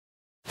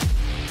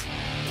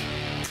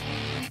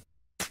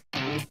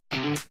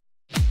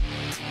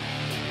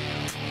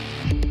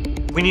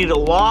We need a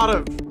lot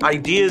of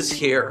ideas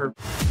here.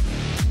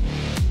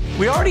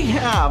 We already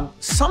have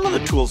some of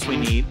the tools we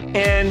need,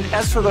 and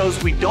as for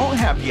those we don't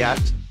have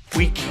yet,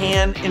 we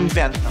can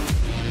invent them.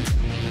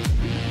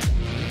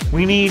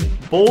 We need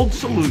bold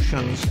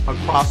solutions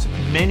across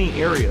many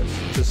areas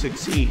to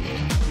succeed.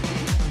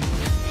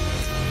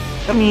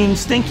 That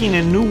means thinking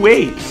in new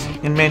ways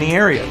in many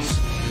areas.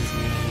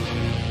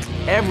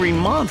 Every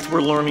month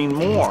we're learning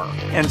more,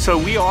 and so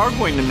we are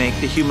going to make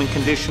the human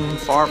condition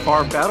far,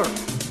 far better.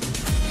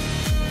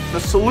 The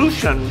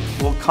solution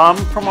will come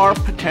from our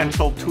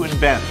potential to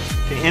invent,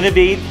 to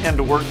innovate, and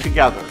to work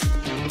together.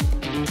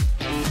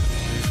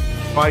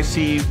 I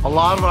see a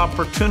lot of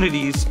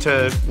opportunities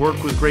to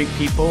work with great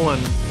people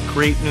and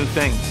create new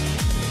things.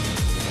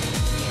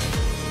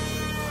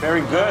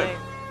 Very good.